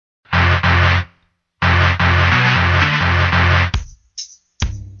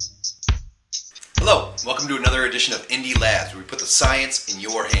Welcome to another edition of Indy Labs, where we put the science in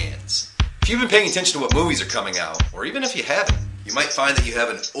your hands. If you've been paying attention to what movies are coming out, or even if you haven't, you might find that you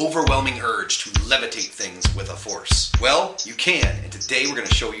have an overwhelming urge to levitate things with a force. Well, you can, and today we're going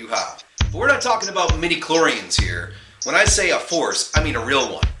to show you how. But we're not talking about midi-chlorians here. When I say a force, I mean a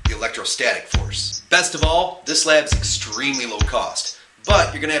real one, the electrostatic force. Best of all, this lab is extremely low cost,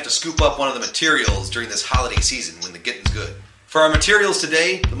 but you're going to have to scoop up one of the materials during this holiday season when the getting's good. For our materials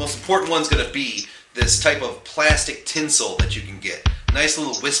today, the most important one's going to be this type of plastic tinsel that you can get. Nice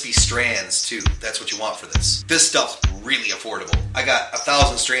little wispy strands too. That's what you want for this. This stuff's really affordable. I got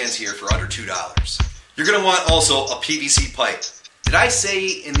 1,000 strands here for under $2. You're going to want also a PVC pipe. Did I say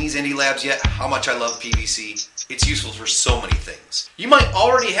in these Indy Labs yet how much I love PVC? It's useful for so many things. You might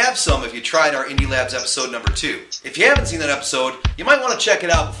already have some if you tried our Indy Labs episode number 2. If you haven't seen that episode, you might want to check it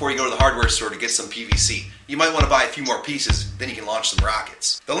out before you go to the hardware store to get some PVC. You might want to buy a few more pieces, then you can launch some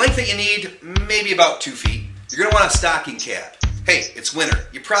rockets. The length that you need, maybe about 2 feet. You're going to want a stocking cap. Hey, it's winter.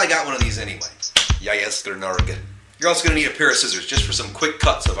 You probably got one of these anyway. Yeah, yes, they're Norwegian. You're also going to need a pair of scissors just for some quick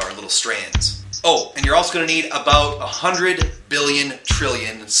cuts of our little strands. Oh, and you're also going to need about 100 billion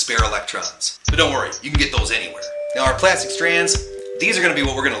trillion spare electrons. But don't worry, you can get those anywhere. Now our plastic strands, these are going to be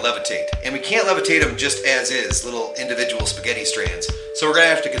what we're going to levitate. And we can't levitate them just as is, little individual spaghetti strands. So we're going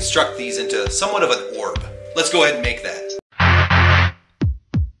to have to construct these into somewhat of an orb. Let's go ahead and make that.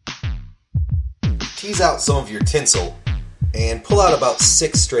 Tease out some of your tinsel and pull out about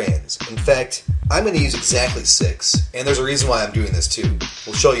 6 strands. In fact, I'm going to use exactly 6, and there's a reason why I'm doing this too.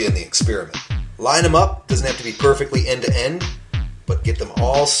 We'll show you in the experiment. Line them up, doesn't have to be perfectly end to end, but get them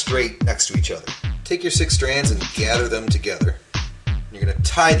all straight next to each other. Take your 6 strands and gather them together. You're going to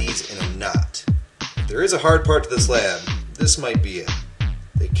tie these in a knot. If there is a hard part to this lab, this might be it.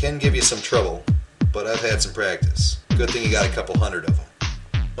 They can give you some trouble, but I've had some practice. Good thing you got a couple hundred of them.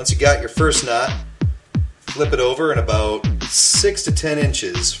 Once you got your first knot, flip it over, and about 6 to 10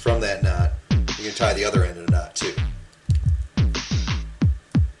 inches from that knot, you can tie the other end of the knot too.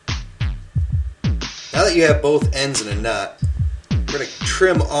 Now that you have both ends in a knot, we're going to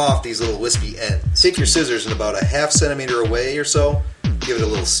trim off these little wispy ends. Take your scissors and about a ½ centimeter away or so, give it a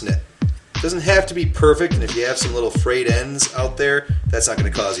little snip. It doesn't have to be perfect, and if you have some little frayed ends out there, that's not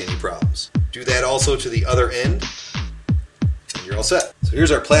going to cause you any problems. Do that also to the other end, and you're all set. So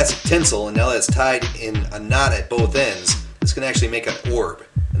here's our plastic tinsel, and now that it's tied in a knot at both ends, this can actually make an orb.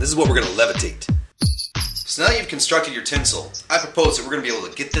 And this is what we're going to levitate. So now that you've constructed your tinsel, I propose that we're going to be able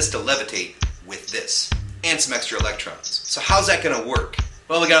to get this to levitate with this, and some extra electrons. So how's that going to work?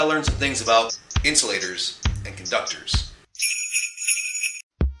 Well, we got to learn some things about insulators and conductors.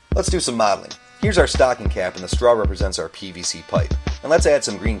 Let's do some modeling. Here's our stocking cap, and the straw represents our PVC pipe. And let's add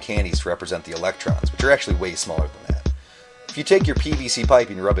some green candies to represent the electrons, which are actually way smaller than that. If you take your PVC pipe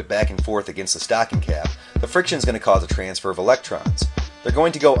and you rub it back and forth against the stocking cap, the friction is going to cause a transfer of electrons. They're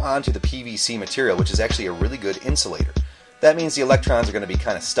going to go onto the PVC material, which is actually a really good insulator. That means the electrons are going to be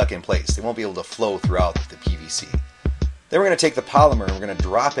kind of stuck in place. They won't be able to flow throughout the PVC. Then we're going to take the polymer and we're going to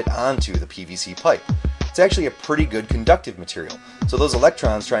drop it onto the PVC pipe. It's actually a pretty good conductive material, so those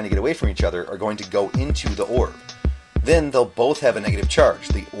electrons trying to get away from each other are going to go into the orb. Then they'll both have a negative charge,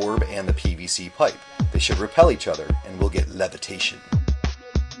 the orb and the PVC pipe. They should repel each other and we'll get levitation.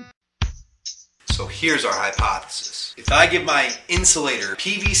 So here's our hypothesis. If I give my insulator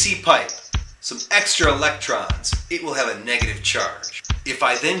PVC pipe some extra electrons, it will have a negative charge. If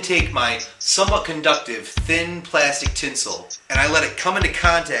I then take my somewhat conductive thin plastic tinsel and I let it come into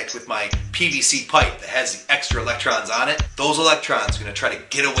contact with my PVC pipe that has the extra electrons on it, those electrons are going to try to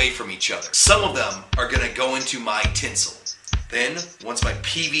get away from each other. Some of them are going to go into my tinsel. Then, once my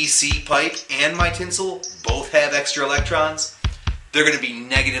PVC pipe and my tinsel both have extra electrons, they're going to be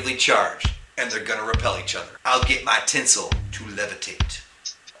negatively charged and they're going to repel each other. I'll get my tinsel to levitate.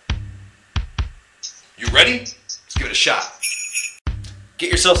 You ready? Let's give it a shot. Get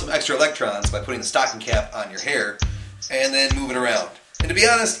yourself some extra electrons by putting the stocking cap on your hair and then moving around. And to be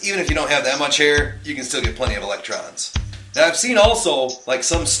honest, even if you don't have that much hair, you can still get plenty of electrons. Now I've seen also like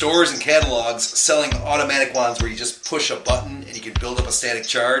some stores and catalogs selling automatic ones where you just push a button and you can build up a static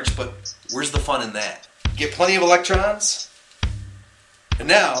charge, but where's the fun in that? Get plenty of electrons, and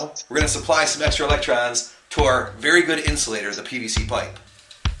now we're going to supply some extra electrons to our very good insulator, the PVC pipe.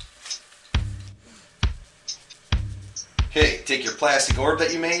 Okay, take your plastic orb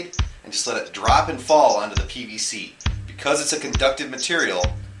that you made and just let it drop and fall onto the PVC. Because it's a conductive material,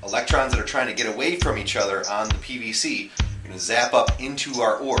 electrons that are trying to get away from each other on the PVC are going to zap up into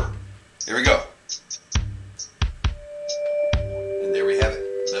our orb. Here we go. And there we have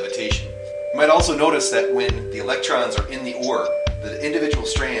it, levitation. You might also notice that when the electrons are in the orb, the individual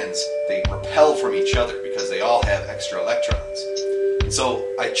strands, they repel from each other because they all have extra electrons. And so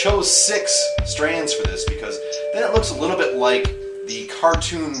I chose 6 strands for this because then it looks a little bit like the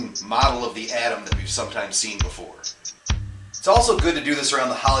cartoon model of the atom that we've sometimes seen before. It's also good to do this around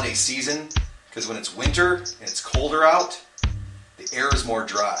the holiday season because when it's winter and it's colder out, the air is more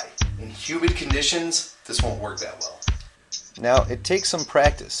dry. In humid conditions, this won't work that well. Now, it takes some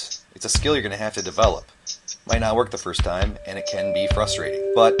practice. It's a skill you're going to have to develop. Might not work the first time, and it can be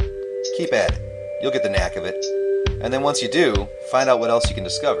frustrating. But keep at it. You'll get the knack of it. And then once you do, find out what else you can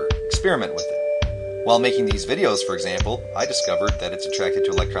discover. Experiment with it. While making these videos, for example, I discovered that it's attracted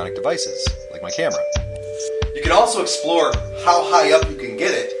to electronic devices, like my camera. You can also explore how high up you can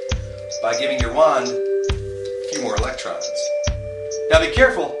get it by giving your wand a few more electrons. Now be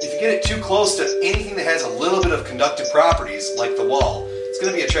careful, if you get it too close to anything that has a little bit of conductive properties, like the wall, it's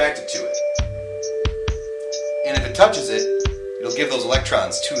going to be attracted to it. And if it touches it, it'll give those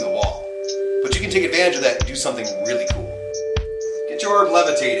electrons to the wall. But you can take advantage of that and do something really cool. Get your orb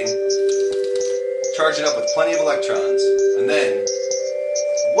levitating, charge it up with plenty of electrons, and then,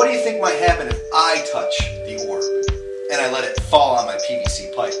 what do you think might happen if I touch the orb and I let it fall on my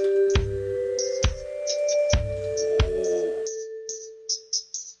PVC pipe?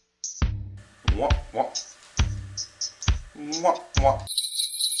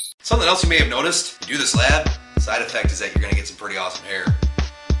 Something else you may have noticed, you do this lab, the side effect is that you're going to get some pretty awesome hair.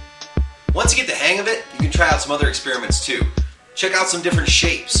 Once you get the hang of it, you can try out some other experiments too. Check out some different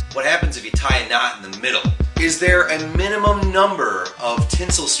shapes. What happens if you tie a knot in the middle? Is there a minimum number of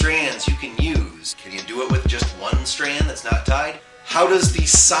tinsel strands you can use? Can you do it with just one strand that's not tied? How does the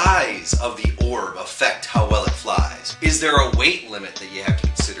size of the orb affect how well it flies? Is there a weight limit that you have to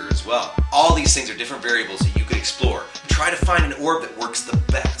consider as well? All these things are different variables that you could explore. Try to find an orb that works the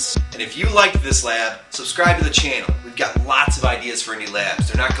best. And if you liked this lab, subscribe to the channel. We've got lots of ideas for Indy Labs.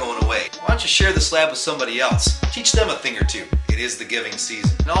 They're not going away. Why don't you share this lab with somebody else? Teach them a thing or two. It is the giving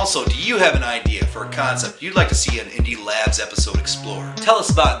season. And also, do you have an idea for a concept you'd like to see an Indy Labs episode explore? Tell us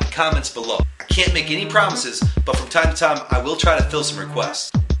about it in the comments below. I can't make any promises, but from time to time, I will try to fill some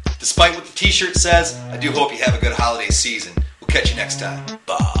requests. Despite what the t-shirt says, I do hope you have a good holiday season. We'll catch you next time.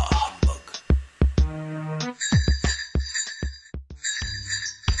 Bye.